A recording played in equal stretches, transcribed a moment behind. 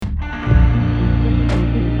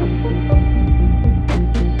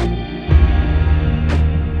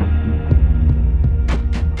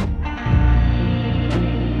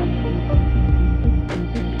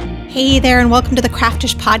Hey there, and welcome to the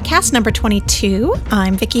Craftish Podcast number 22.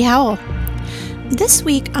 I'm Vicki Howell. This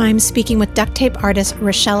week, I'm speaking with duct tape artist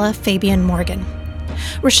Rochella Fabian Morgan.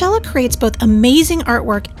 Rochella creates both amazing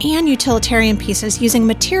artwork and utilitarian pieces using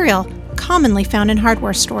material commonly found in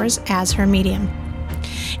hardware stores as her medium.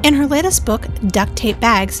 In her latest book, Duct Tape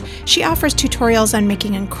Bags, she offers tutorials on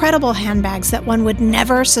making incredible handbags that one would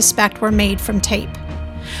never suspect were made from tape.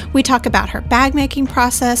 We talk about her bag making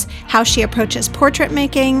process, how she approaches portrait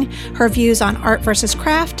making, her views on art versus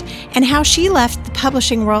craft, and how she left the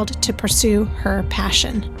publishing world to pursue her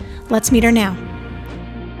passion. Let's meet her now.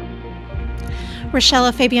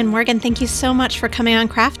 Rochella Fabian Morgan, thank you so much for coming on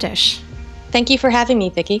Craftish. Thank you for having me,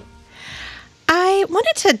 Vicki. I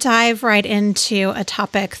wanted to dive right into a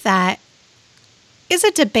topic that is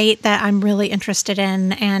a debate that I'm really interested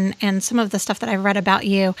in, and some of the stuff that I've read about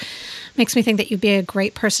you makes me think that you'd be a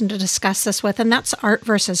great person to discuss this with, and that's art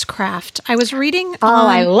versus craft. I was reading...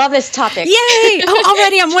 I love this topic. Yay! Oh,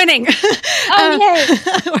 already I'm winning.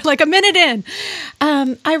 Yay! We're like a minute in.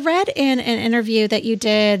 I read in an interview that you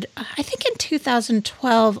did, I think in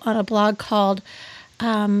 2012, on a blog called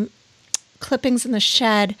Clippings in the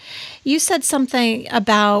Shed. You said something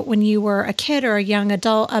about when you were a kid or a young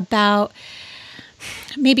adult about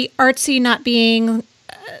maybe artsy not being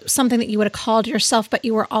something that you would have called yourself, but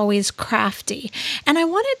you were always crafty. And I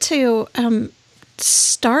wanted to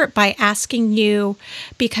start by asking you,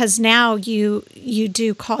 because now you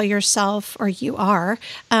do call yourself, or you are,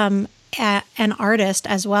 an artist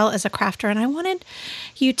as well as a crafter. And I wanted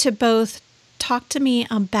you to both talk to me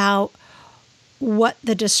about what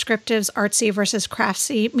the descriptives artsy versus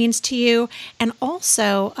craftsy means to you, and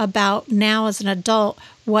also about now as an adult,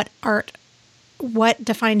 what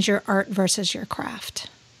defines your art versus your craft?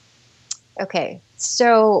 Okay,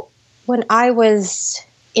 so when I was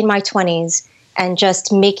in my 20s and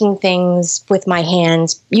just making things with my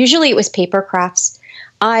hands, usually it was paper crafts,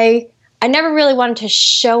 I never really wanted to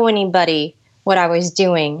show anybody what I was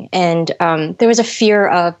doing. And there was a fear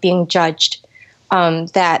of being judged,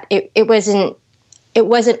 that it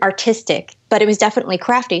wasn't artistic, but it was definitely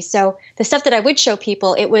crafty. So the stuff that I would show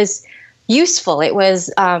people, it was useful. It was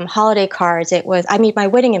holiday cards. I made my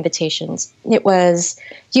wedding invitations. It was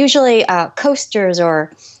usually coasters,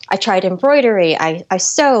 or I tried embroidery. I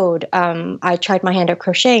sewed. I tried my hand at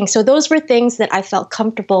crocheting. So those were things that I felt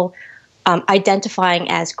comfortable identifying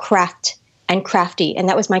as craft and crafty. And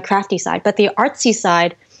that was my crafty side. But the artsy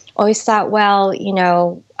side, always thought, well,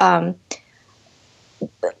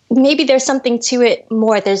 maybe there's something to it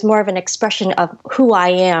more. There's more of an expression of who I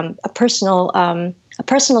am, a personal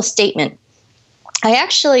statement. I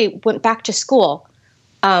actually went back to school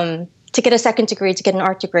to get a second degree, to get an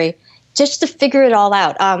art degree, just to figure it all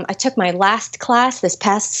out. I took my last class this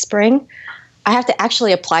past spring. I have to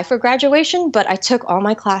actually apply for graduation, but I took all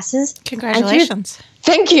my classes. Congratulations.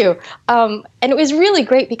 Thank you. And it was really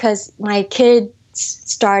great because my kids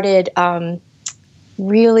started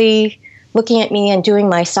really looking at me and doing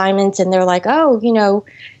my assignments, and they're like, oh,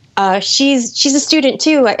 she's a student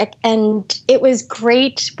too. And it was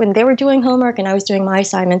great when they were doing homework and I was doing my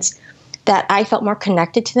assignments that I felt more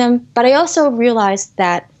connected to them. But I also realized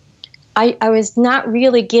that I was not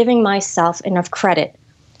really giving myself enough credit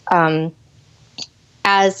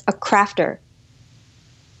as a crafter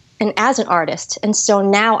and as an artist. And so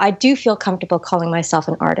now I do feel comfortable calling myself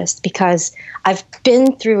an artist because I've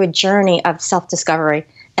been through a journey of self-discovery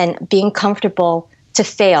and being comfortable to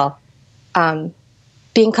fail,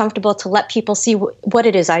 being comfortable to let people see what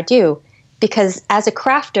it is I do. Because as a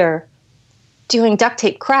crafter, doing duct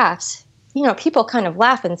tape crafts, people kind of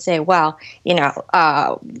laugh and say, well,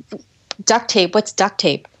 duct tape, what's duct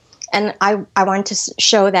tape? And I wanted to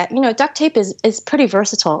show that, duct tape is pretty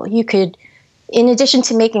versatile. You could, in addition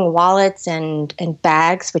to making wallets and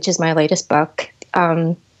bags, which is my latest book,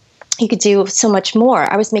 you could do so much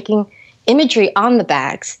more. I was making imagery on the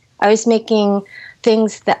bags. I was making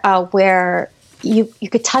things that where you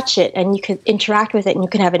could touch it and you could interact with it and you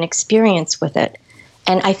could have an experience with it.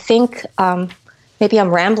 And I think maybe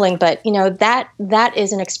I'm rambling, but that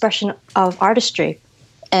is an expression of artistry.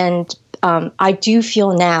 And I do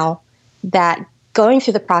feel now that going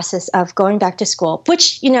through the process of going back to school,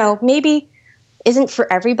 which maybe isn't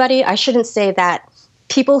for everybody. I shouldn't say that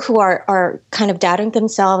people who are kind of doubting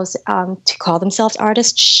themselves to call themselves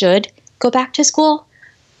artists should go back to school.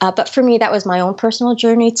 But for me, that was my own personal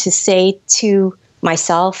journey to say to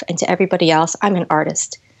myself and to everybody else, I'm an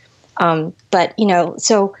artist. But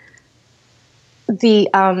so the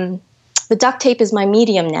duct tape is my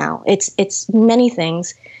medium now. It's many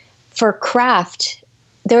things. For craft,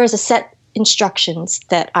 there is a set instructions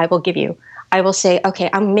that I will give you. I will say, okay,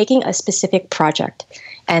 I'm making a specific project,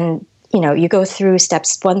 and you go through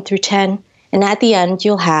steps 1 through 10, and at the end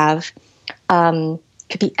you'll have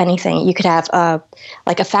could be anything. You could have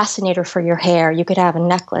like a fascinator for your hair. You could have a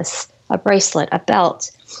necklace, a bracelet, a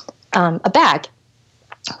belt, a bag.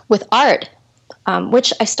 With art,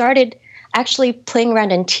 which I started actually playing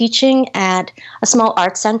around and teaching at a small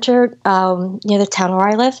art center near the town where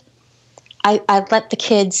I live. I let the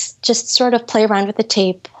kids just sort of play around with the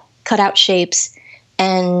tape, cut out shapes,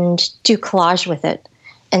 and do collage with it,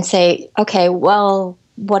 and say, okay, well,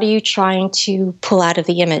 what are you trying to pull out of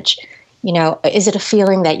the image? Is it a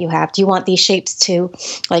feeling that you have? Do you want these shapes to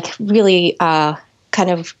like really kind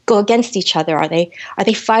of go against each other? Are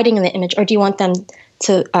they fighting in the image, or do you want them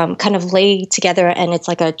to kind of lay together and it's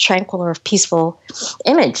like a tranquil or peaceful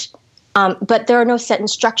image? But there are no set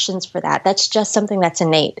instructions for that. That's just something that's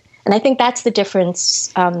innate. And I think that's the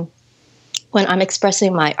difference when I'm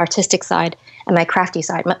expressing my artistic side and my crafty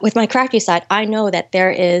side. With my crafty side, I know that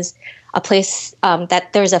there is a place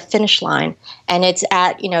that there's a finish line, and it's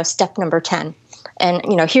at step number 10,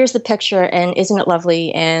 and here's the picture, and isn't it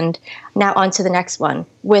lovely, and now on to the next one.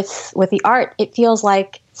 With the art, it feels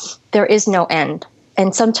like there is no end,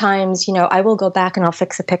 and sometimes I will go back and I'll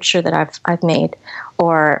fix a picture that I've made,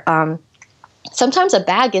 or sometimes a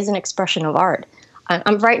bag is an expression of art.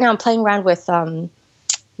 I'm playing around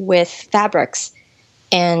with fabrics,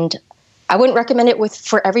 and I wouldn't recommend it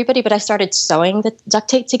for everybody, but I started sewing the duct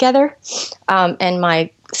tape together, and my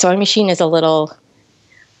sewing machine is a little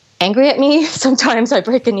angry at me. Sometimes I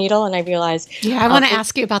break a needle and I realize... Yeah, I want to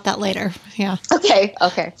ask you about that later. Yeah. Okay.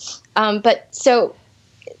 But so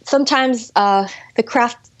sometimes the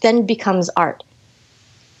craft then becomes art.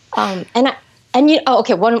 One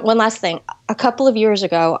last thing. A couple of years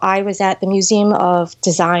ago, I was at the Museum of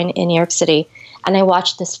Design in New York City, and I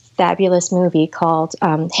watched this fabulous movie called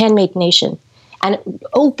Handmade Nation. And it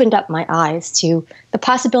opened up my eyes to the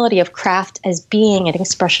possibility of craft as being an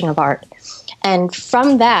expression of art. And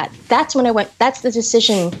from that's when that's the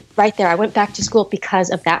decision right there. I went back to school because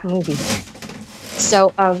of that movie. So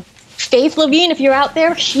Faith Levine, if you're out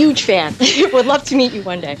there, huge fan. Would love to meet you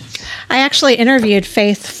one day. I actually interviewed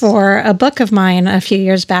Faith for a book of mine a few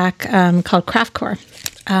years back called Craftcore.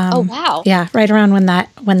 Oh, wow. Yeah, right around when that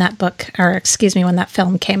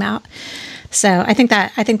film came out. So I think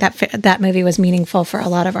that movie was meaningful for a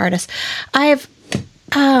lot of artists.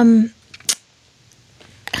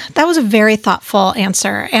 That was a very thoughtful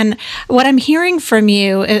answer. And what I'm hearing from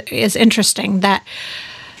you is interesting, that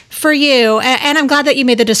for you, and I'm glad that you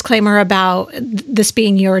made the disclaimer about this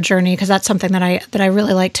being your journey, because that's something that I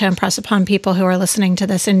really like to impress upon people who are listening to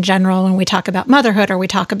this in general when we talk about motherhood, or we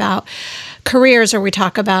talk about careers, or we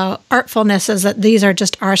talk about artfulness, is that these are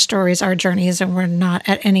just our stories, our journeys, and we're not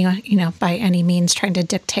at any, by any means trying to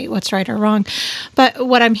dictate what's right or wrong. But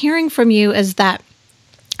what I'm hearing from you is that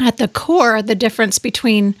at the core, the difference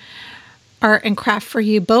between art and craft for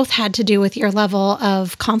you both had to do with your level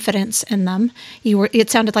of confidence in them. It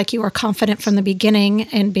sounded like you were confident from the beginning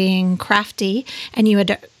in being crafty, and you had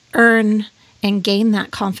to earn and gain that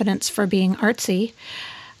confidence for being artsy.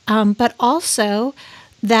 But also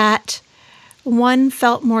that one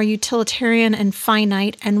felt more utilitarian and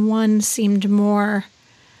finite, and one seemed more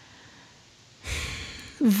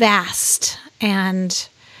vast and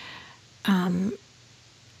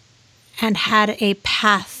had a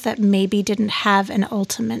path that maybe didn't have an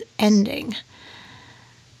ultimate ending.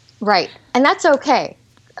 Right. And that's okay.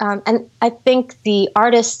 And I think the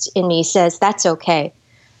artist in me says that's okay.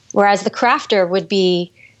 Whereas the crafter would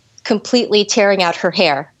be completely tearing out her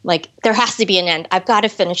hair. Like, there has to be an end. I've got to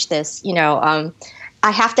finish this. I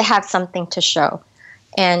have to have something to show.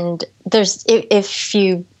 And if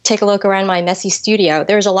you take a look around my messy studio,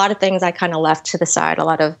 there's a lot of things I kind of left to the side, a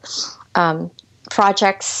lot of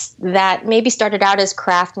projects that maybe started out as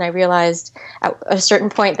craft, and I realized at a certain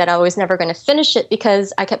point that I was never going to finish it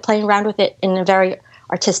because I kept playing around with it in a very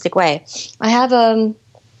artistic way. I have a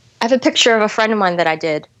picture of a friend of mine that I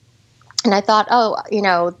did, and I thought, I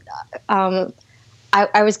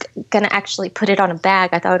was going to actually put it on a bag.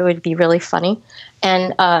 I thought it would be really funny,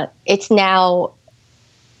 and it's now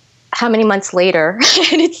how many months later,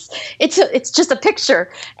 and it's just a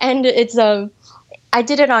picture, and I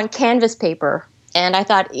did it on canvas paper. And I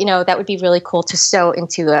thought, that would be really cool to sew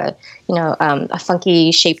into a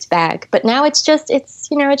funky shaped bag. But now it's just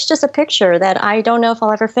a picture that I don't know if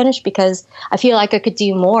I'll ever finish because I feel like I could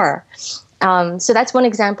do more. So that's one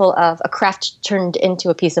example of a craft turned into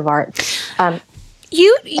a piece of art.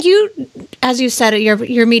 You, as you said,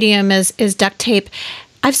 your medium is duct tape.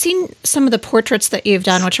 I've seen some of the portraits that you've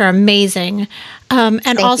done, which are amazing.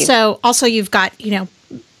 And also you've got,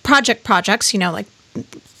 projects, like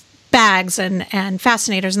bags and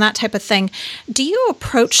fascinators and that type of thing. Do you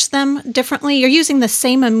approach them differently? You're using the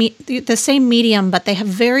same medium, but they have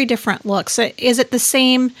very different looks. Is it the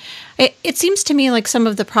same? It seems to me like some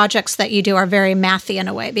of the projects that you do are very mathy in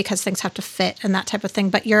a way because things have to fit and that type of thing.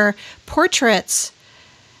 But your portraits,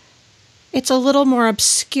 it's a little more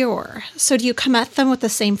obscure. So do you come at them with the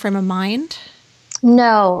same frame of mind?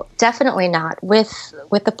 No, definitely not. With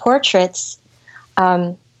the portraits,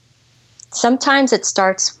 sometimes it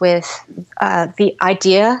starts with the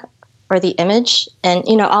idea or the image, and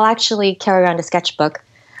I'll actually carry around a sketchbook,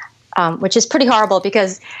 which is pretty horrible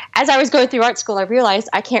because as I was going through art school, I realized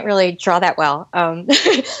I can't really draw that well,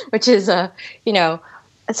 which is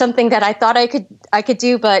something that I thought I could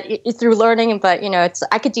do, but through learning, but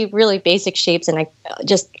I could do really basic shapes, and I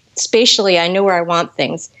just spatially I know where I want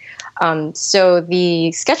things. So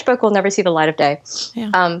the sketchbook will never see the light of day.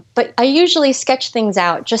 Yeah. But I usually sketch things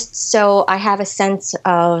out just so I have a sense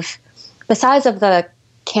of the size of the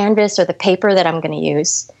canvas or the paper that I'm going to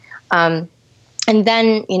use. And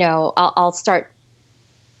then, I'll start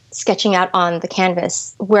sketching out on the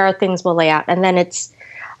canvas where things will lay out. And then it's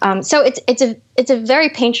a very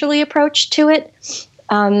painterly approach to it.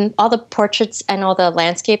 All the portraits and all the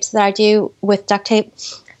landscapes that I do with duct tape,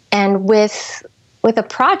 and with a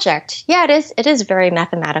project, yeah, it is very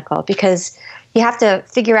mathematical because you have to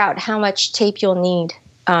figure out how much tape you'll need.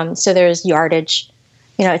 So there's yardage.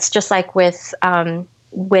 It's just like with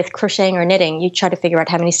crocheting or knitting, you try to figure out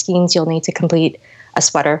how many skeins you'll need to complete a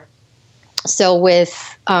sweater. So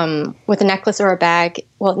with a necklace or a bag,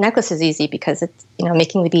 well, necklace is easy because it's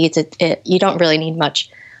making the beads. You don't really need much.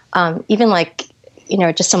 Even like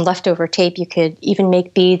just some leftover tape, you could even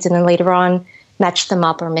make beads and then later on match them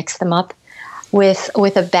up or mix them up. With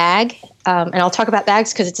a bag, and I'll talk about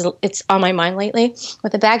bags because it's on my mind lately.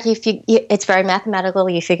 With a bag, it's very mathematical.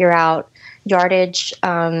 You figure out yardage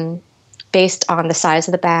based on the size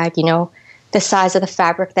of the bag. The size of the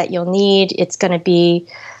fabric that you'll need. It's going to be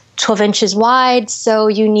 12 inches wide, so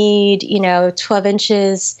you need 12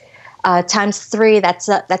 inches times 3. That's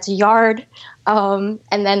a yard, and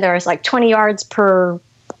then there's like 20 yards per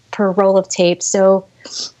roll of tape. So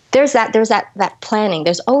there's that planning.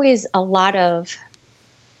 There's always a lot of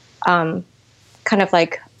kind of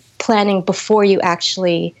like planning before you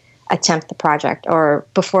actually attempt the project or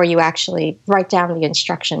before you actually write down the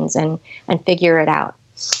instructions and figure it out.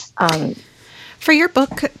 For your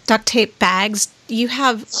book, Duct Tape Bags, you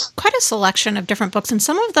have quite a selection of different books, and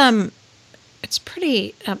some of them, it's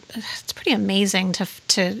pretty amazing to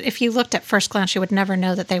if you looked at first glance, you would never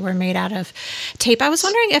know that they were made out of tape. I was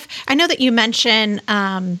wondering I know that you mentioned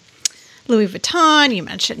Louis Vuitton, you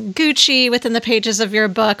mentioned Gucci within the pages of your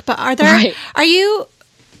book, but are you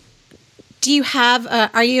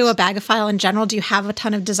a bagophile in general? Do you have a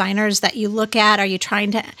ton of designers that you look at? Are you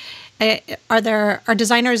trying to, are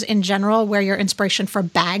designers in general where your inspiration for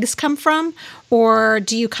bags come from? Or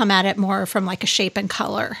do you come at it more from like a shape and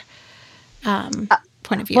color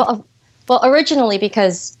point of view? Well, originally,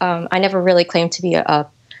 because I never really claimed to be a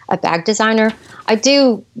bag designer, I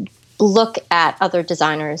do look at other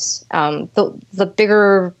designers. The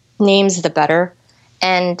bigger names, the better.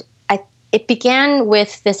 And it began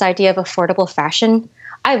with this idea of affordable fashion.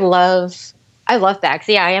 I love bags.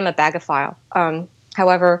 Yeah, I am a bagophile.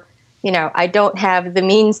 However, I don't have the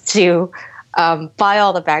means to buy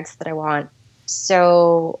all the bags that I want.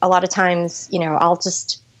 So a lot of times,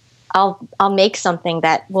 I'll make something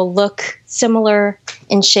that will look similar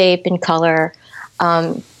in shape and color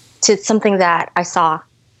to something that I saw.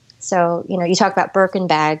 So, you talk about Birkin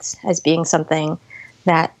bags as being something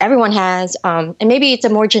that everyone has, and maybe it's a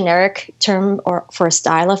more generic term or for a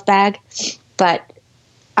style of bag, but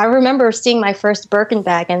I remember seeing my first Birkin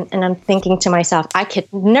bag and I'm thinking to myself, I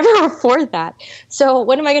could never afford that. So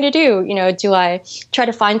what am I going to do? Do I try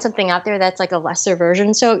to find something out there that's like a lesser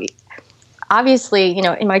version? So obviously,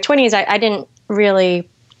 in my 20s, I didn't really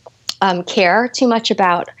care too much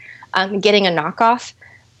about getting a knockoff.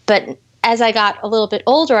 But as I got a little bit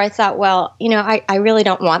older, I thought, well, I really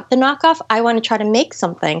don't want the knockoff. I want to try to make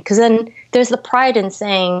something because then there's the pride in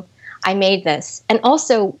saying I made this. And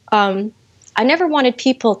also, I never wanted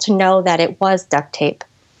people to know that it was duct tape.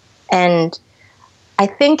 And I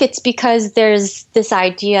think it's because there's this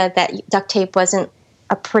idea that duct tape wasn't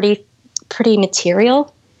a pretty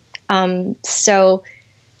material. So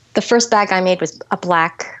the first bag I made was a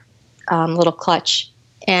black little clutch.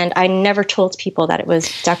 And I never told people that it was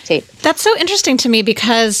duct tape. That's so interesting to me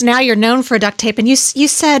because now you're known for duct tape. And you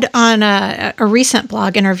said on a recent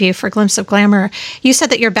blog interview for Glimpse of Glamour, you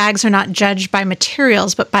said that your bags are not judged by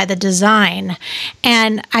materials, but by the design.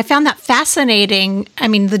 And I found that fascinating. I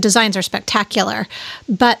mean, the designs are spectacular,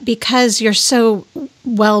 but because you're so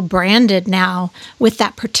well branded now with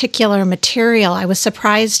that particular material, I was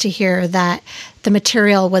surprised to hear that the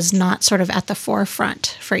material was not sort of at the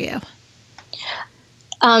forefront for you.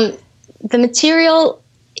 The material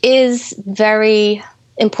is very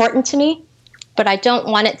important to me, but I don't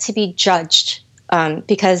want it to be judged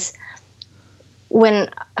because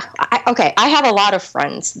I have a lot of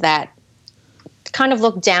friends that kind of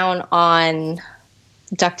look down on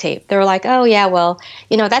duct tape. They're like, oh yeah, well,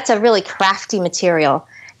 that's a really crafty material.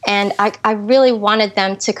 And I really wanted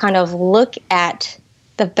them to kind of look at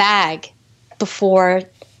the bag before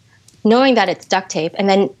knowing that it's duct tape, and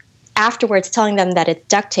then afterwards telling them that it's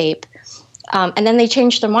duct tape. And then they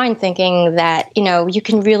changed their mind thinking that, you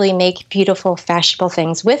can really make beautiful, fashionable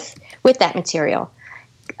things with that material.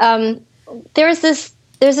 There's this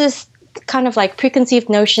kind of like preconceived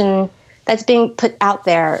notion that's being put out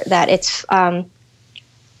there that it's,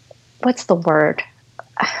 what's the word?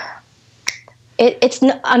 It's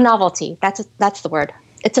a novelty. That's the word.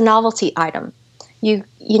 It's a novelty item.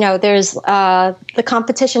 There's the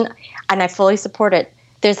competition, and I fully support it.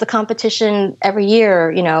 There's the competition every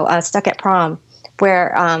year, Stuck at Prom,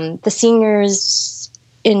 where the seniors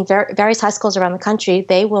in various high schools around the country,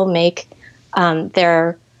 they will make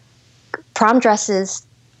their prom dresses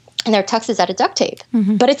and their tuxes out of duct tape.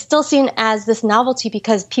 Mm-hmm. But it's still seen as this novelty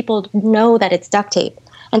because people know that it's duct tape.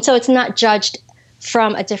 And so it's not judged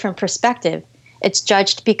from a different perspective. It's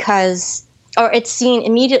judged or it's seen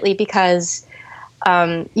immediately because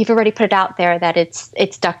you've already put it out there that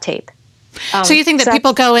it's duct tape. So you think that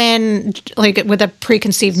people go in like with a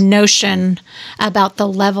preconceived notion about the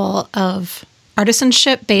level of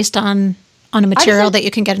artisanship based on a material that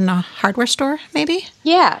you can get in a hardware store, maybe?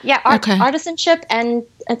 Yeah. Artisanship and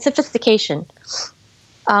sophistication.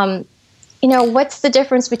 What's the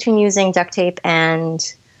difference between using duct tape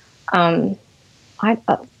and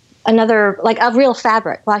another, like a real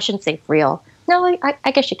fabric? Well, I shouldn't say real. No,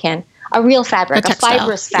 I guess you can. A real fabric, a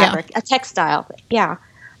fibrous fabric, a textile. Yeah.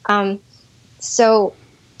 So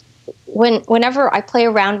whenever I play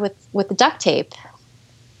around with the duct tape,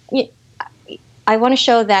 I want to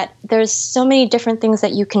show that there's so many different things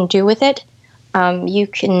that you can do with it. You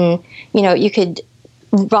could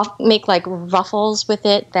make like ruffles with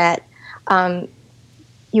it that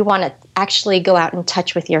you want to actually go out and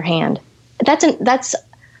touch with your hand. That's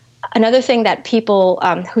another thing that people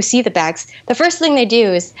who see the bags, the first thing they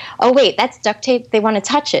do is, oh wait, that's duct tape. They want to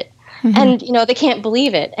touch it. Mm-hmm. And, they can't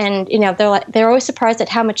believe it. And, they're always surprised at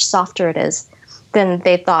how much softer it is than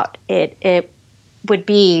they thought it would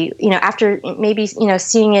be, after maybe,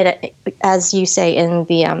 seeing it, as you say, in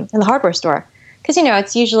the hardware store. Because,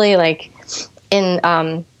 it's usually like in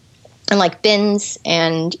like bins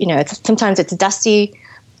and, sometimes it's dusty.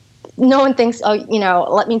 No one thinks, oh,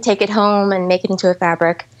 let me take it home and make it into a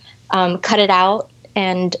fabric, cut it out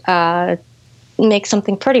and make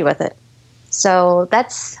something pretty with it. So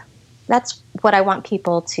that's what I want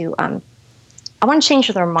people to, I want to change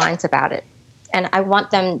their minds about it. And I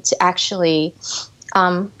want them to actually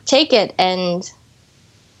take it and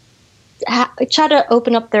try to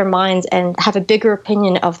open up their minds and have a bigger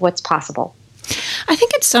opinion of what's possible. I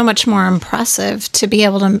think it's so much more impressive to be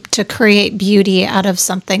able to create beauty out of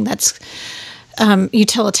something that's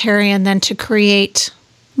utilitarian than to create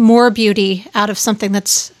more beauty out of something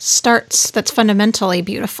that's fundamentally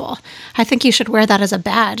beautiful. I think you should wear that as a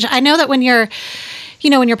badge. I know that when your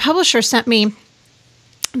publisher sent me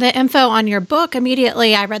the info on your book,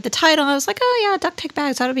 immediately I read the title. I was like, oh yeah, duct tape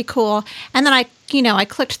bags, that would be cool. And then I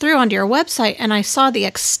clicked through onto your website and I saw the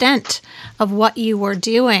extent of what you were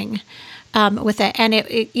doing with it. And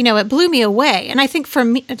it blew me away. And I think for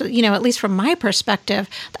me, at least from my perspective,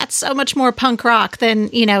 that's so much more punk rock than,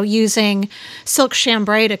 using silk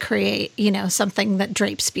chambray to create, something that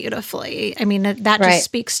drapes beautifully. I mean, that just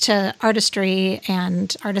speaks to artistry and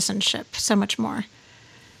artisanship so much more.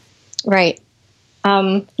 Right.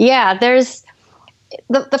 There's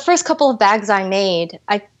the first couple of bags I made,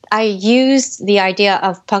 I used the idea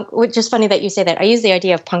of punk, which is funny that you say that. I used the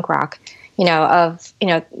idea of punk rock. Of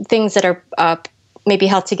things that are maybe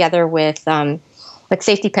held together with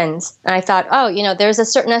safety pins. And I thought, there's a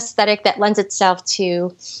certain aesthetic that lends itself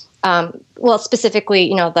to, specifically,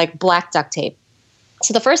 like black duct tape.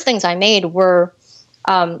 So the first things I made were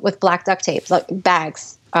with black duct tape, like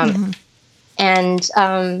bags. And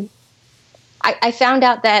I found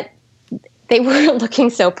out that they were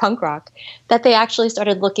looking so punk rock that they actually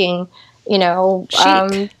started looking,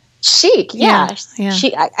 chic. Chic, yeah. Yeah.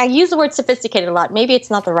 Chic. I use the word sophisticated a lot. Maybe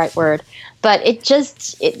it's not the right word, but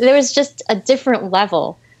there was just a different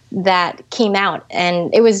level that came out,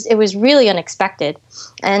 and it was really unexpected.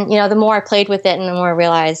 And the more I played with it, and the more I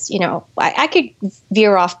realized, I could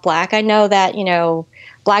veer off black. I know that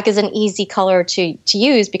black is an easy color to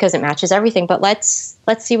use because it matches everything. But let's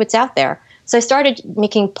see what's out there. So I started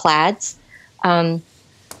making plaids,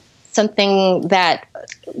 something that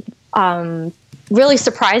really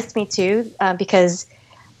surprised me too, because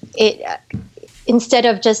it instead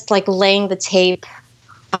of just like laying the tape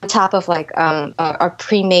on top of like a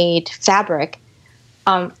pre-made fabric,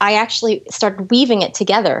 I actually started weaving it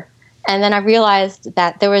together, and then I realized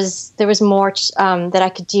that there was more that I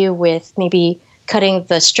could do with maybe cutting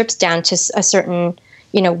the strips down to a certain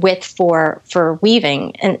width for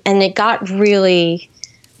weaving, and it got really.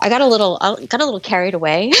 I got a little carried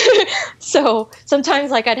away. So sometimes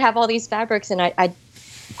like I'd have all these fabrics, and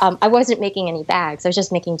I wasn't making any bags. I was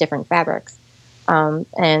just making different fabrics. And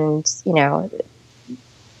then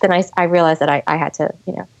I realized that I had to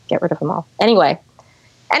get rid of them all. Anyway,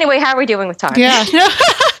 how are we doing with time? Yeah.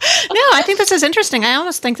 No, I think this is interesting. I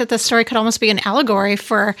almost think that this story could almost be an allegory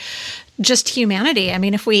for just humanity. I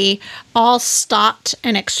mean, if we all stopped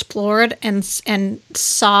and explored and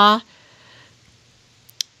saw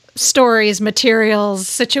stories, materials,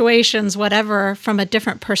 situations, whatever, from a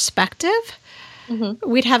different perspective,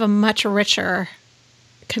 we'd have a much richer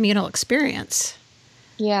communal experience.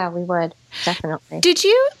 Yeah, we would, definitely.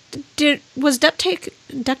 Was duct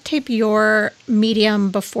tape your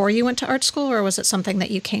medium before you went to art school, or was it something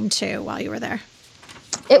that you came to while you were there?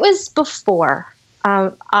 It was before.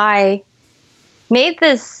 I made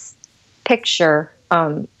this picture.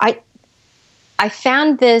 I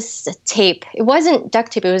found this tape. It wasn't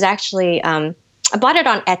duct tape. It was actually, I bought it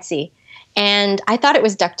on Etsy, and I thought it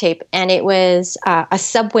was duct tape, and it was a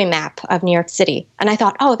subway map of New York City. And I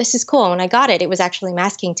thought, oh, this is cool. And when I got it, it was actually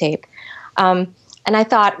masking tape. And I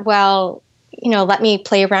thought, well, let me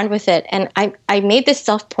play around with it. And I made this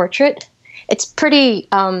self-portrait. It's pretty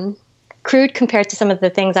crude compared to some of the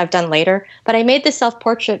things I've done later, but I made this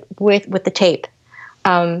self-portrait with the tape.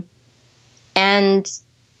 And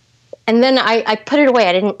then I put it away.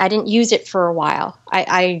 I didn't use it for a while.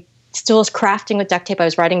 I still was crafting with duct tape. I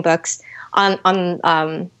was writing books on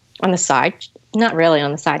the side. Not really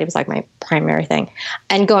on the side. It was like my primary thing.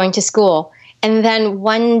 And going to school. And then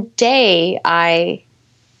one day I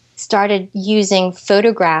started using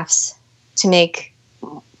photographs to make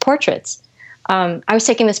portraits. I was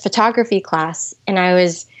taking this photography class, and I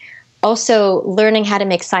was also learning how to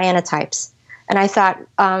make cyanotypes. And I thought,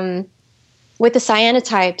 with the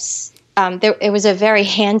cyanotypes, it was a very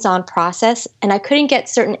hands-on process, and I couldn't get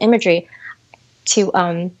certain imagery to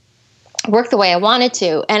work the way I wanted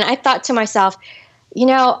to. And I thought to myself,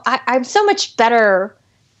 I'm so much better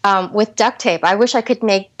with duct tape. I wish I could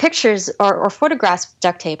make pictures or photographs with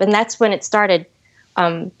duct tape. And that's when it started.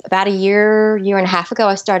 About a year and a half ago,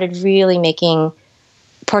 I started really making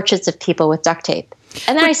portraits of people with duct tape.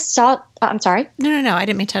 And then I saw, I'm sorry. No. I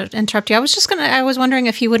didn't mean to interrupt you. I was wondering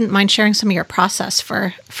if you wouldn't mind sharing some of your process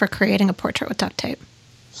for creating a portrait with duct tape.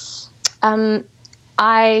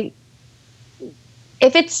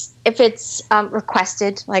 If it's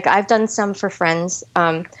requested, like I've done some for friends,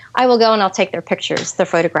 I will go and I'll take their pictures, their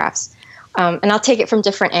photographs, and I'll take it from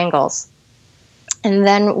different angles. And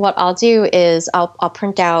then what I'll do is I'll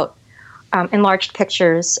print out enlarged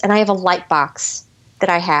pictures, and I have a light box that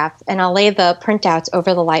I have, and I'll lay the printouts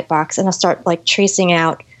over the light box, and I'll start like tracing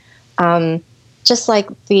out just like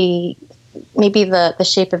maybe the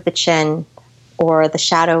shape of the chin or the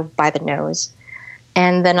shadow by the nose.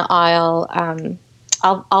 And then I'll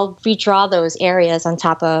redraw those areas on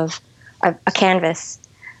top of a canvas,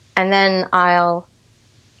 and then I'll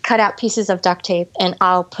cut out pieces of duct tape and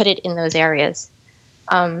I'll put it in those areas.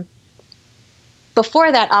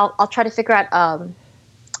 Before that, I'll try to figure out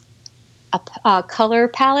a color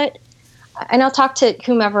palette, and I'll talk to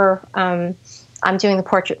whomever I'm doing the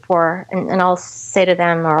portrait for, and I'll say to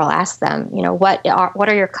them, or I'll ask them, what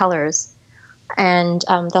are your colors? And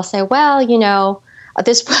they'll say, well,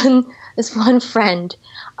 this one friend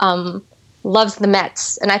loves the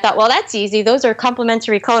Mets, and I thought, well, that's easy. Those are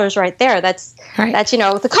complementary colors right there. That's right. That's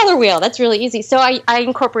the color wheel. That's really easy. So I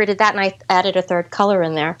incorporated that, and I added a third color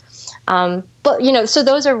in there. But so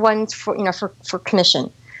those are ones for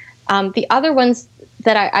commission. The other ones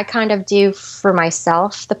that I kind of do for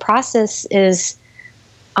myself, the process is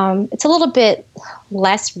it's a little bit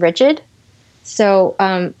less rigid. So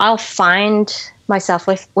I'll find myself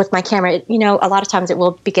with my camera. A lot of times it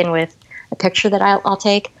will begin with a picture that I'll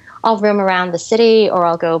take. I'll roam around the city, or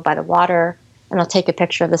I'll go by the water and I'll take a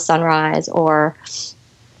picture of the sunrise, or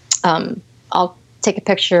I'll take a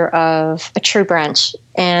picture of a tree branch,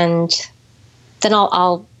 and then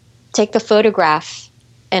I'll take the photograph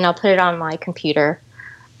and I'll put it on my computer,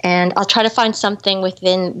 and I'll try to find something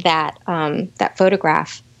within that that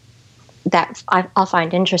photograph that I'll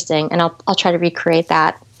find interesting, and I'll try to recreate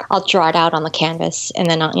that. I'll draw it out on the canvas, and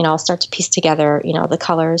then I'll start to piece together the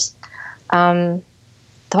colors.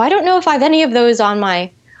 Though I don't know if I have any of those on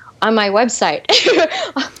my website.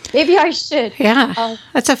 Maybe I should. Yeah,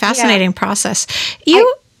 that's a fascinating process.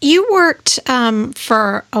 You worked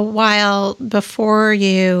for a while before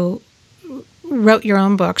you wrote your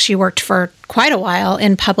own books. You worked for quite a while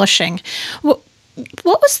in publishing. What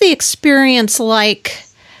was the experience like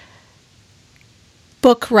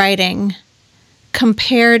book writing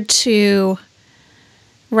compared to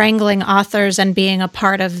wrangling authors and being a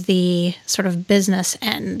part of the sort of business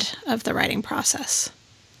end of the writing process?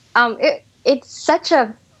 It's such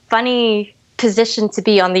a funny position to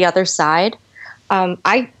be on the other side.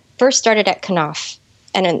 I first started at Knopf,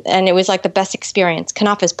 and it was like the best experience.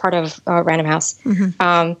 Knopf is part of Random House.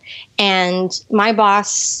 Mm-hmm. And my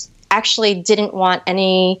boss actually didn't want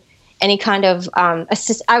any kind of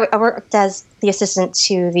assist. I worked as the assistant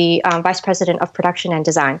to the vice president of production and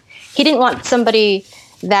design. He didn't want somebody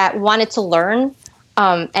that wanted to learn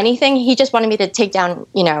anything. He just wanted me to take down,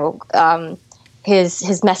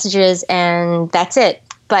 his messages, and that's it.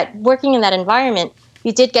 But working in that environment,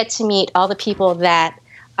 you did get to meet all the people that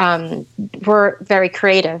were very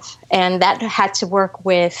creative, and that had to work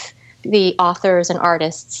with the authors and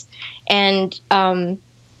artists. And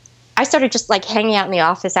I started just like hanging out in the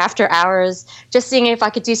office after hours, just seeing if I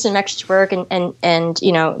could do some extra work and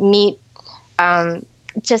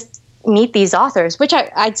meet these authors, which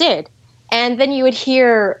I did. And then you would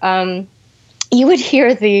hear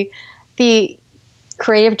the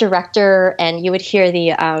creative director, and you would hear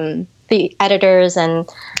the editors and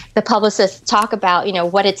the publicists talk about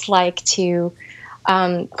what it's like to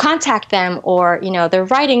contact them, or their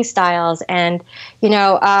writing styles, and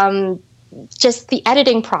just the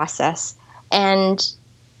editing process. And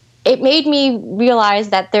it made me realize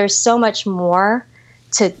that there's so much more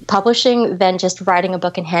to publishing than just writing a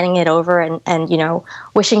book and handing it over and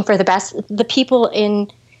wishing for the best. The people in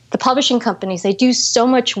the publishing companies, they do so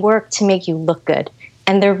much work to make you look good,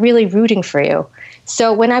 and they're really rooting for you.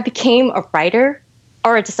 So when I became a writer,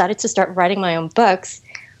 or I decided to start writing my own books,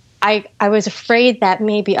 I was afraid that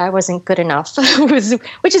maybe I wasn't good enough,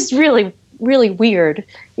 which is really, really weird,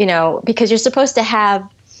 because you're supposed to have,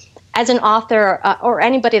 as an author or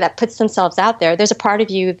anybody that puts themselves out there, there's a part of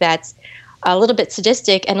you that's a little bit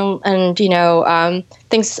sadistic and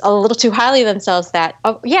thinks a little too highly of themselves that,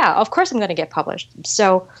 oh, yeah, of course I'm going to get published.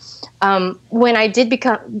 So when I did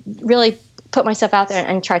really put myself out there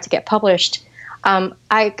and try to get published,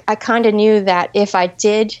 I kind of knew that if I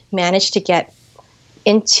did manage to get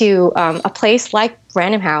into a place like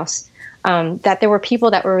Random House, that there were people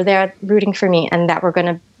that were there rooting for me and that were going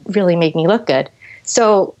to really make me look good.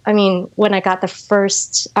 So, I mean, when I got the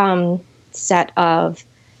first set of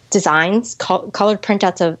designs, colored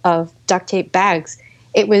printouts of duct tape bags,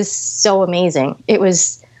 it was so amazing. It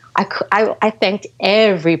was, I thanked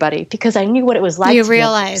everybody because I knew what it was like. You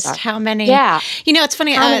realized how many, it's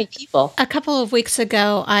funny. How many people? A couple of weeks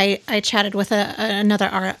ago, I chatted with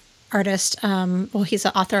another artist. He's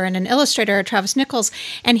an author and an illustrator, Travis Nichols,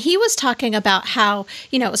 and he was talking about how,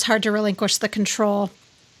 it was hard to relinquish the control,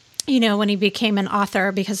 when he became an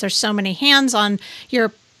author, because there's so many hands on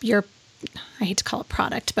your I hate to call it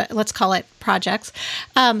product, but let's call it projects.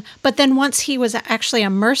 But then once he was actually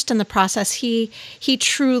immersed in the process, he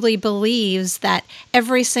truly believes that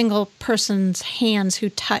every single person's hands who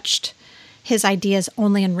touched his ideas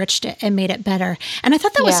only enriched it and made it better. And I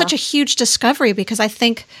thought that was such a huge discovery, because I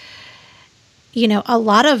think, a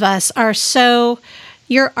lot of us are so,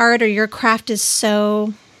 your art or your craft is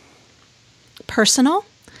so personal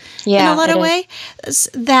in a lot of ways,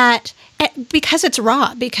 that because it's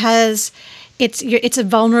raw, because it's a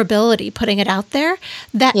vulnerability putting it out there,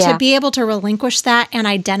 that to be able to relinquish that and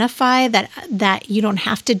identify that you don't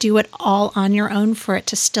have to do it all on your own for it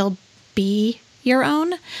to still be your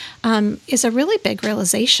own, is a really big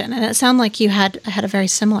realization. And it sounded like you had a very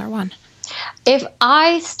similar one. If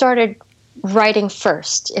I started writing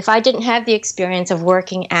first, if I didn't have the experience of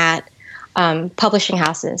working at publishing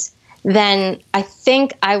houses, then I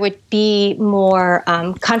think I would be more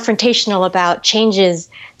confrontational about changes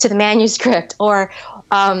to the manuscript, or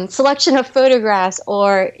selection of photographs,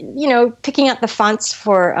 or picking out the fonts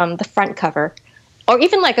for the front cover, or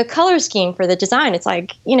even like a color scheme for the design. It's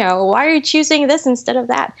like, why are you choosing this instead of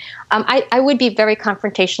that? I would be very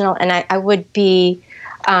confrontational, and I would be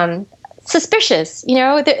suspicious.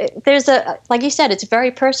 There's like you said, it's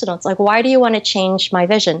very personal. It's like, why do you want to change my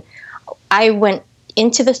vision? I went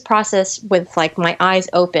into this process with like my eyes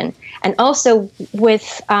open, and also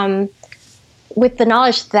with the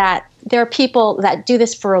knowledge that there are people that do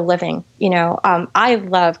this for a living. I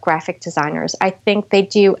love graphic designers. I think they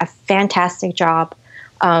do a fantastic job,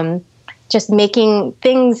 just making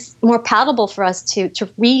things more palatable for us to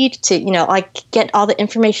read, to like get all the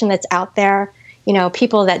information that's out there.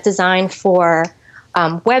 People that design for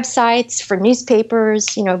websites, for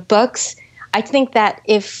newspapers, books. I think that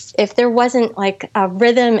if there wasn't like a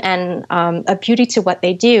rhythm and a beauty to what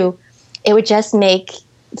they do, it would just make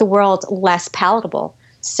the world less palatable.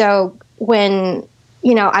 So when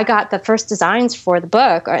I got the first designs for the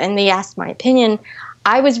book, and they asked my opinion,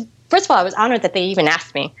 first of all, I was honored that they even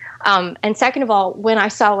asked me, and second of all, when I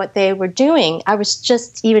saw what they were doing, I was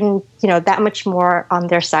just even that much more on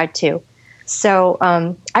their side too. So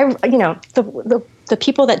the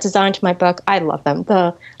people that designed my book, I love them.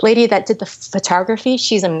 The lady that did the photography,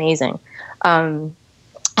 she's amazing.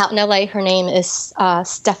 Out in LA, her name is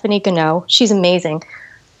Stephanie Gano. She's amazing.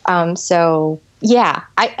 So yeah,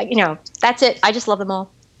 that's it. I just love them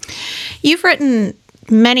all. You've written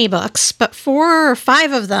many books, but 4 or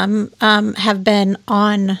 5 of them have been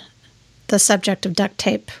on the subject of duct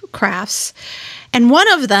tape crafts. And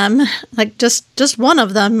one of them, like just one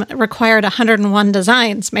of them, required 101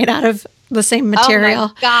 designs made out of the same material.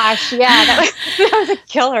 Oh my gosh, yeah, that was a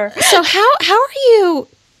killer. So how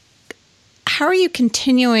are you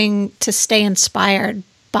continuing to stay inspired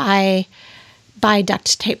by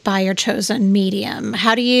duct tape, by your chosen medium?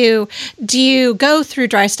 How do you go through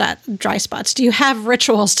dry spots? Do you have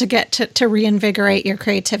rituals to get to reinvigorate your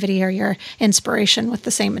creativity or your inspiration with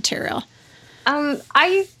the same material?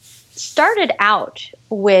 I started out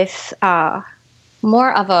with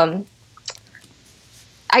more of a.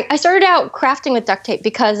 I started out crafting with duct tape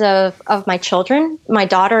because of my children. My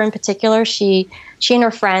daughter in particular, she and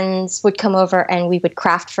her friends would come over and we would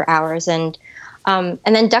craft for hours, and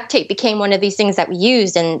then duct tape became one of these things that we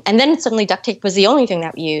used, and then suddenly duct tape was the only thing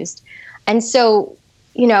that we used. And so,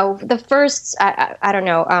 the first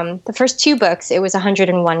the first 2 books, it was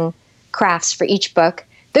 101 crafts for each book.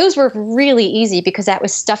 Those were really easy because that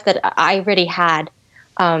was stuff that I already had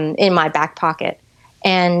in my back pocket.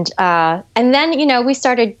 And then, we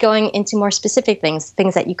started going into more specific things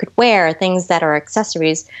that you could wear, things that are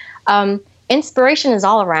accessories. Inspiration is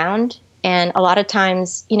all around. And a lot of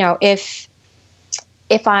times, if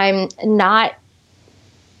I'm not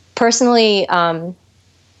personally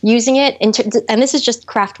using it, and this is just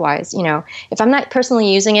craft-wise, if I'm not personally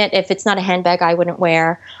using it, if it's not a handbag I wouldn't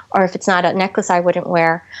wear, or if it's not a necklace I wouldn't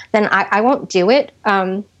wear, then I won't do it.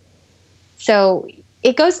 So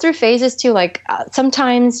it goes through phases too. Like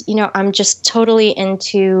sometimes, I'm just totally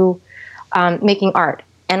into making art,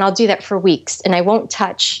 and I'll do that for weeks, and I won't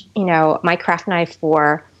touch, my craft knife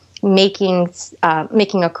for making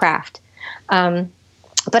a craft.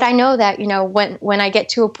 But I know that, when I get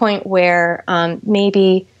to a point where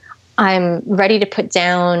maybe I'm ready to put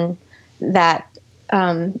down that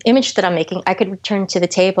image that I'm making, I could return to the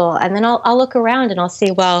table, and then I'll look around and I'll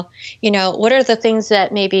see, well, what are the things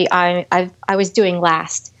that maybe I was doing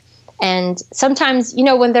last? And sometimes,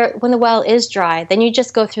 when the well is dry, then you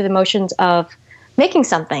just go through the motions of making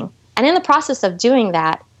something. And in the process of doing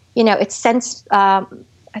that, it's sense.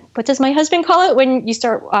 What does my husband call it when you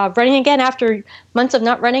start running again after months of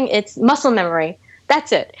not running? It's muscle memory.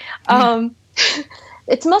 That's it.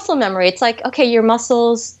 It's muscle memory. It's like, okay, your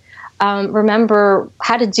muscles remember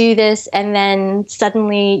how to do this, and then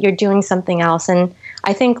suddenly you're doing something else. And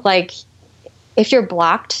I think, like, if you're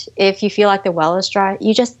blocked, if you feel like the well is dry,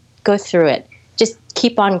 you just go through it. Just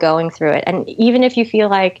keep on going through it. And even if you feel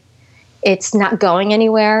like it's not going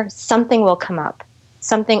anywhere, something will come up.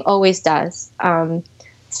 Something always does.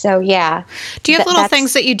 So, yeah. Do you have little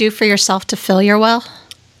things that you do for yourself to fill your well?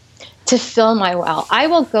 To fill my well, I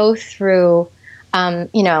will go through,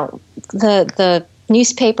 the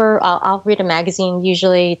newspaper. I'll read a magazine.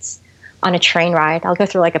 Usually it's on a train ride. I'll go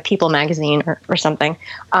through like a People magazine or something.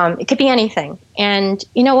 It could be anything. And,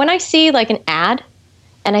 when I see like an ad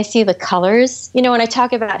and I see the colors, when I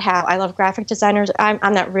talk about how I love graphic designers,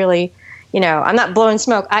 I'm not really, I'm not blowing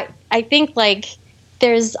smoke. I think like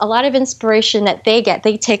there's a lot of inspiration that they get.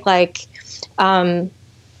 They take like,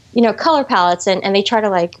 color palettes and they try to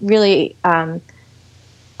like really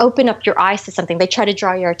open up your eyes to something. They try to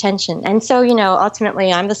draw your attention. And so,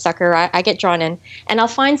 ultimately I'm the sucker. I get drawn in, and I'll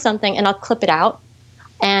find something and I'll clip it out.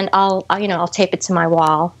 and I'll tape it to my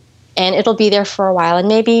wall, and it'll be there for a while. And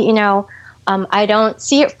maybe, I don't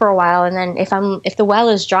see it for a while, and then if the well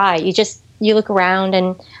is dry, you look around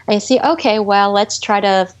and you see, okay, well, let's try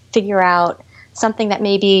to figure out something that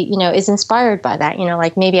maybe, is inspired by that.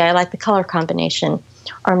 Like maybe I like the color combination,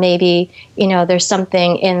 or maybe, there's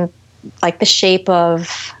something in like the shape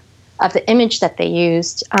of the image that they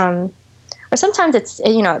used. Or sometimes it's,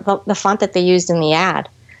 the font that they used in the ad,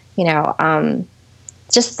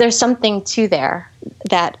 just there's something to there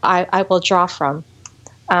that I will draw from.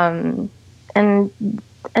 And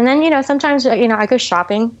then, sometimes, I go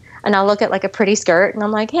shopping and I'll look at like a pretty skirt and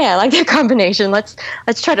I'm like, hey, I like that combination. Let's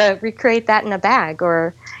try to recreate that in a bag,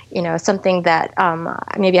 or, something that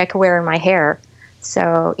maybe I could wear in my hair.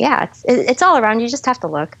 So yeah, it's all around. You just have to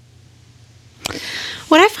look.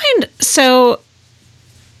 What I find so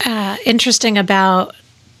interesting about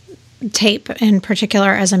tape in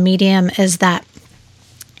particular as a medium is that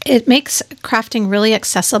it makes crafting really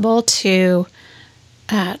accessible to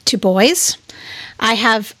boys. I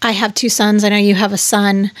have two sons. I know you have a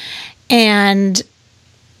son, and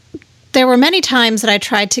there were many times that I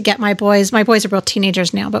tried to get my boys are both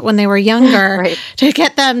teenagers now, but when they were younger, right. to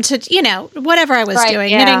get them to, whatever I was right,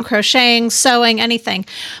 doing, yeah. knitting, crocheting, sewing, anything.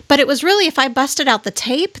 But it was really, if I busted out the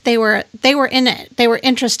tape, they were in it. They were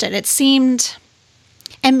interested. It seemed,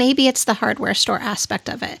 and maybe it's the hardware store aspect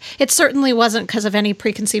of it. It certainly wasn't because of any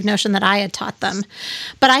preconceived notion that I had taught them.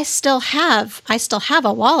 But I still have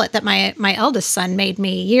a wallet that my eldest son made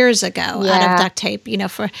me years ago out of duct tape,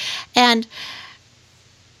 and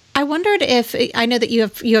I wondered if, I know that you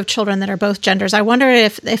have children that are both genders. I wonder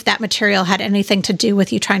if that material had anything to do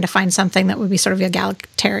with you trying to find something that would be sort of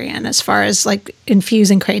egalitarian as far as like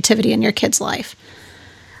infusing creativity in your kid's life.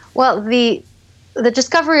 Well, the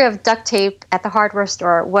discovery of duct tape at the hardware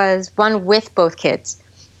store was one with both kids.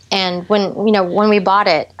 And when we bought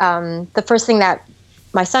it, the first thing that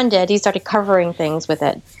my son did, he started covering things with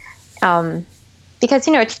it. Because,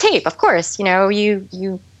 it's tape, of course,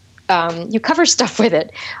 you cover stuff with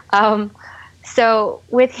it. So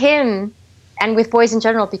with him and with boys in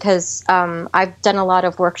general, because I've done a lot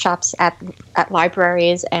of workshops at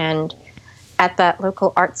libraries and at that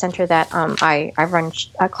local art center that I run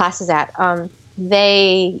classes at,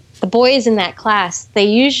 the boys in that class, they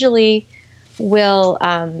usually will,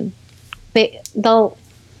 they'll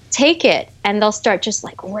take it and they'll start just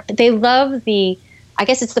like, they love I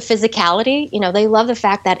guess it's the physicality, they love the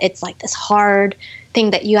fact that it's like this hard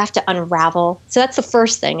thing that you have to unravel. So that's the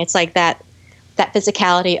first thing. It's like that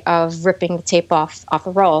physicality of ripping the tape off a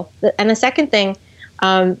roll. And the second thing,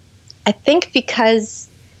 I think because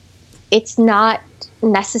it's not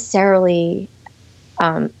necessarily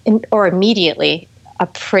or immediately a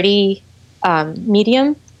pretty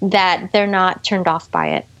medium, that they're not turned off by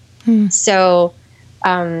it. So,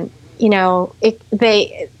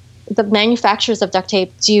 the manufacturers of duct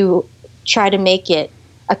tape do try to make it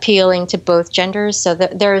appealing to both genders. So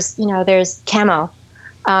there's camo,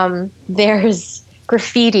 there's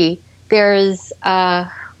graffiti, there's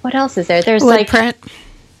what else is there? There's wood print.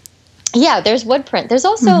 Yeah, there's wood print. There's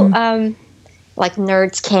also like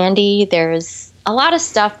Nerds candy. There's a lot of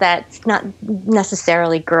stuff that's not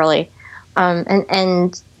necessarily girly.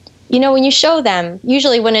 And when you show them,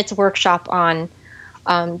 usually when it's a workshop on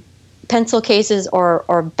pencil cases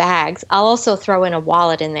or bags, I'll also throw in a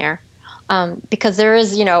wallet in there. Because there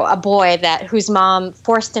is, a boy whose mom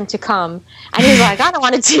forced him to come, and he's like, I don't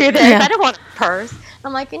want to do this. Yeah. I don't want a purse.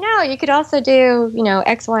 I'm like, you could also do,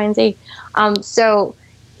 X, Y, and Z. So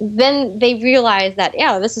then they realize that,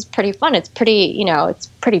 this is pretty fun. It's pretty, it's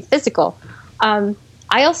pretty physical. I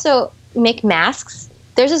also make masks.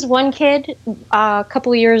 There's this one kid a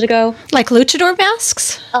couple of years ago. Like luchador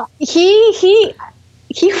masks? He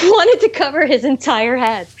wanted to cover his entire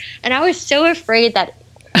head, and I was so afraid that.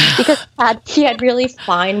 Because he had really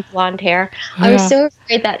fine blonde hair. Yeah. I was so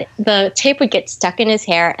afraid that the tape would get stuck in his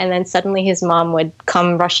hair, and then suddenly his mom would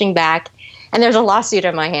come rushing back, and there's a lawsuit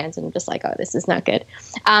in my hands, and I'm just like, oh, this is not good.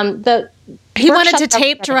 He wanted to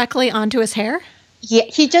tape directly onto his hair? Yeah,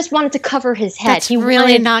 he just wanted to cover his head. That's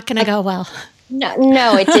really not going to go well.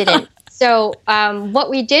 No, it didn't. So what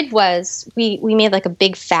we did was we made like a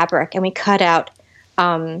big fabric, and we cut out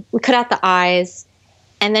the eyes.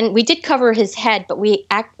 And then we did cover his head, but we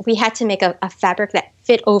had to make a fabric that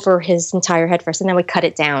fit over his entire head first, and then we cut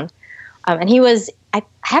it down. And I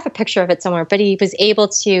have a picture of it somewhere, but he was able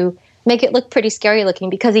to make it look pretty scary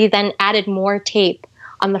looking because he then added more tape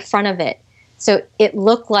on the front of it. So it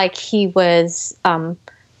looked like he was in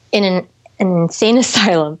an insane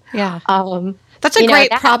asylum. Yeah. That's a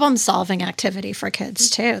great problem-solving activity for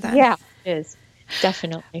kids, too. Yeah, it is.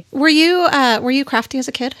 definitely. Were you crafty as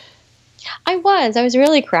a kid? I was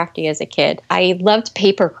really crafty as a kid. I loved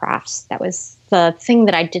paper crafts. That was the thing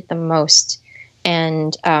that I did the most.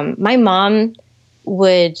 And my mom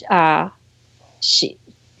would,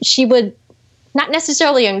 she would not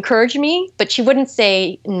necessarily encourage me, but she wouldn't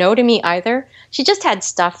say no to me either. She just had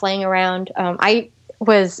stuff laying around. I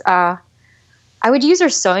would use her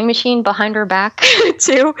sewing machine behind her back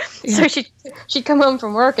too. Yeah. So she'd come home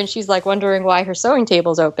from work and she's like wondering why her sewing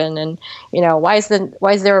table's open, and why is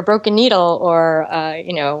there a broken needle, or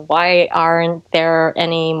why aren't there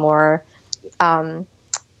any more I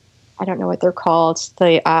don't know what they're called.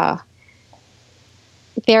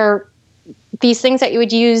 They're these things that you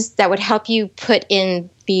would use that would help you put in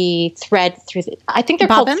the thread through I think they're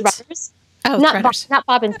bobbins? Called threaders. Oh, threaders. Not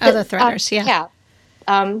bobbins. Oh, the threaders, yeah.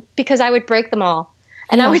 Because I would break them all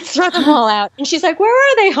and I would throw them all out. And she's like, where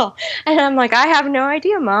are they all? And I'm like, I have no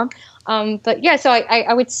idea, Mom. But yeah, so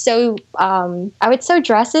I would sew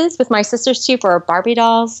dresses with my sisters too for Barbie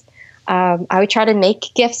dolls. I would try to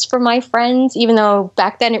make gifts for my friends, even though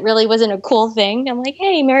back then it really wasn't a cool thing. I'm like,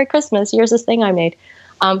 hey, Merry Christmas. Here's this thing I made.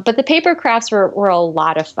 But the paper crafts were a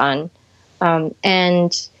lot of fun.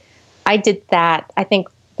 And I did that, I think,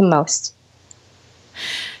 the most.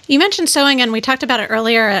 You mentioned sewing, and we talked about it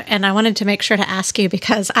earlier, and I wanted to make sure to ask you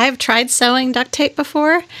because I've tried sewing duct tape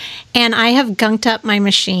before, and I have gunked up my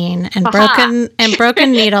machine and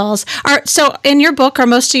broken needles. So in your book, are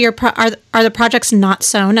most of your are the projects not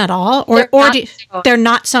sewn at all, they're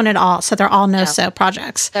not sewn at all? So they're all no sew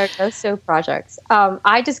projects. They're no sew projects.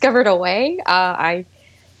 I discovered a way. I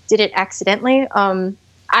did it accidentally.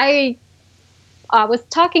 I was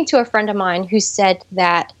talking to a friend of mine who said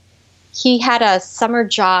that he had a summer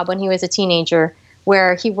job when he was a teenager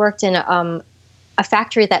where he worked in a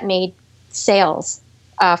factory that made sails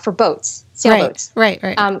for boats, sailboats. Right.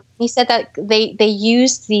 He said that they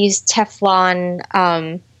used these Teflon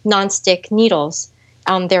nonstick needles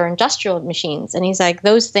on their industrial machines. And he's like,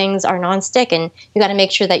 those things are nonstick, and you got to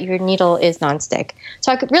make sure that your needle is nonstick.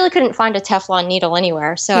 So I really couldn't find a Teflon needle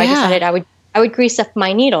anywhere. So I decided I would grease up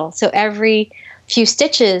my needle. So every few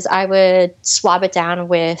stitches, I would swab it down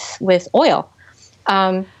with oil.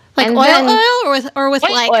 Oil or with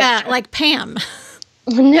oil. Like Pam?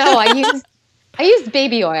 No, I used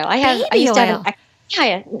baby oil. And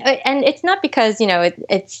it's not because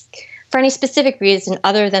it's for any specific reason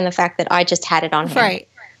other than the fact that I just had it on hand. Right.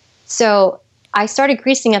 So I started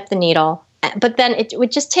greasing up the needle, but then it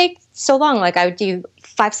would just take so long. Like I would do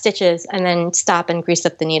 5 stitches and then stop and grease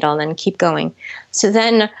up the needle and then keep going. So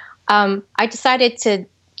then I decided to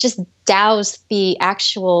just douse the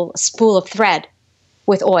actual spool of thread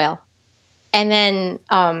with oil, and then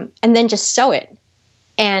just sew it,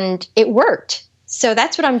 and it worked. So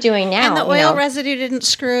that's what I'm doing now. And the oil residue didn't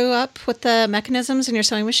screw up with the mechanisms in your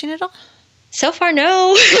sewing machine at all? So far,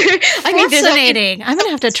 no. Fascinating. I'm going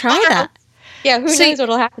to have to try that. Yeah, who knows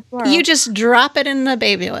what'll happen tomorrow. You just drop it in the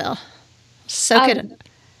baby oil. Soak it in.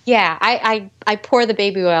 Yeah, I pour the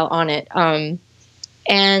baby oil on it.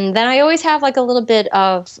 And then I always have like a little bit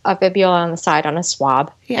of baby oil on the side on a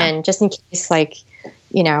swab. Yeah. And just in case,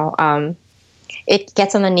 it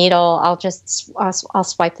gets on the needle, I'll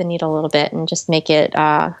swipe the needle a little bit and just make it,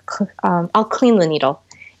 I'll clean the needle.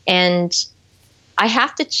 And I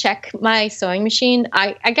have to check my sewing machine.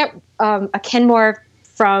 I got a Kenmore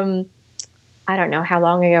from, I don't know how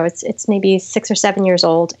long ago. It's maybe 6 or 7 years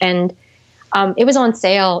old. And it was on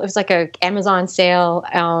sale. It was like a Amazon sale.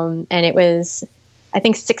 And it was, I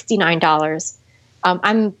think, $69.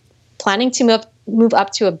 I'm planning to move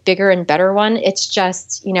up to a bigger and better one. It's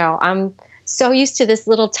just, I'm so used to this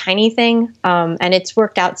little tiny thing, and it's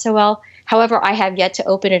worked out so well. However, I have yet to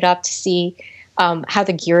open it up to see how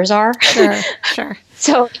the gears are. Sure.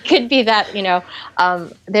 So it could be that,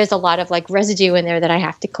 there's a lot of like residue in there that I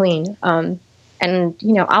have to clean. And,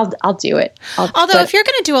 I'll do it. Although if you're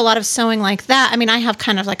going to do a lot of sewing like that, I mean, I have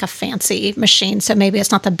kind of like a fancy machine, so maybe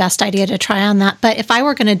it's not the best idea to try on that. But if I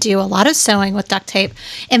were going to do a lot of sewing with duct tape,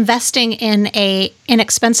 investing in a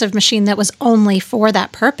inexpensive machine that was only for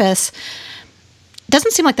that purpose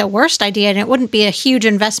doesn't seem like the worst idea, and it wouldn't be a huge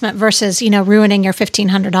investment versus, ruining your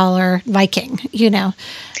 $1,500 Viking,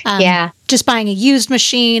 just buying a used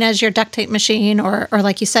machine as your duct tape machine, or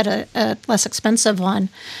like you said, a less expensive one.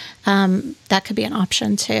 That could be an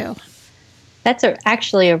option too. That's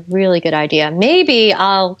actually a really good idea. Maybe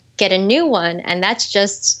I'll get a new one, and that's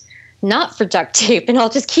just not for duct tape, and I'll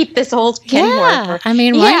just keep this old Kenmore. Yeah, I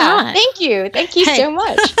mean, why not? Thank you so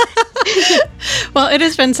much. Well, it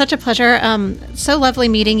has been such a pleasure. So lovely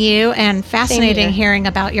meeting you, and fascinating hearing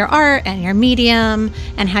about your art and your medium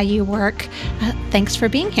and how you work. Thanks for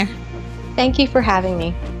being here. Thank you for having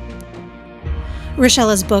me.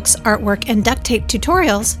 Rochella's books, artwork, and duct tape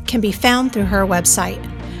tutorials can be found through her website.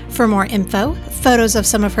 For more info, photos of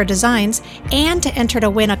some of her designs, and to enter to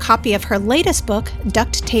win a copy of her latest book,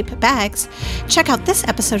 Duct Tape Bags, check out this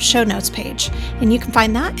episode's show notes page, and you can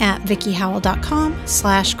find that at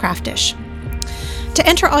VickiHowell.com/craftish. To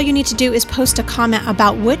enter, all you need to do is post a comment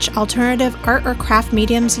about which alternative art or craft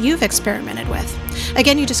mediums you've experimented with.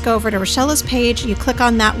 Again, you just go over to Rochella's page, you click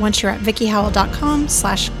on that once you're at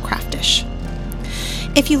VickiHowell.com/craftish.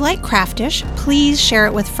 If you like Craftish, please share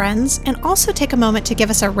it with friends and also take a moment to give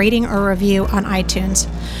us a rating or review on iTunes.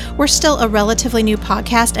 We're still a relatively new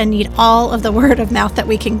podcast and need all of the word of mouth that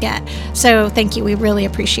we can get, so thank you, we really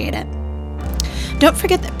appreciate it. Don't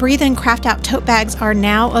forget that Breathe In Craft Out tote bags are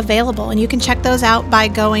now available, and you can check those out by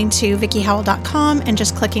going to VickiHowell.com and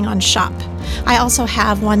just clicking on shop. I also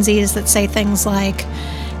have onesies that say things like,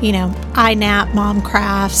 I nap, mom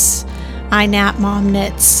crafts, I nap, mom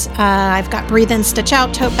knits. I've got Breathe In Stitch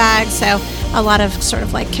Out tote bags, so a lot of sort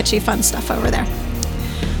of like kitschy fun stuff over there.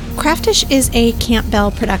 Craftish is a Camp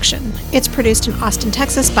Bell production. It's produced in Austin,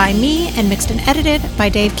 Texas by me and mixed and edited by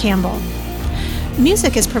Dave Campbell.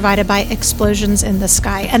 Music is provided by Explosions in the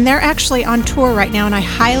Sky, and they're actually on tour right now, and I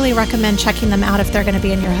highly recommend checking them out if they're going to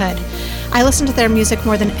be in your hood. I listen to their music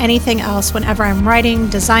more than anything else whenever I'm writing,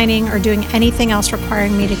 designing, or doing anything else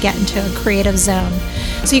requiring me to get into a creative zone.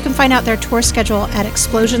 So you can find out their tour schedule at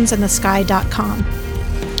explosionsinthesky.com.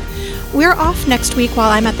 We're off next week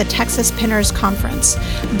while I'm at the Texas Pinners Conference,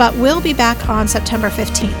 but we'll be back on September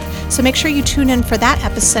 15th. So make sure you tune in for that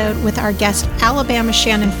episode with our guest, Alabama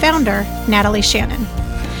Shannon founder, Natalie Shannon.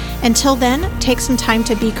 Until then, take some time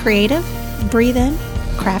to be creative, breathe in,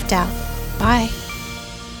 craft out. Bye.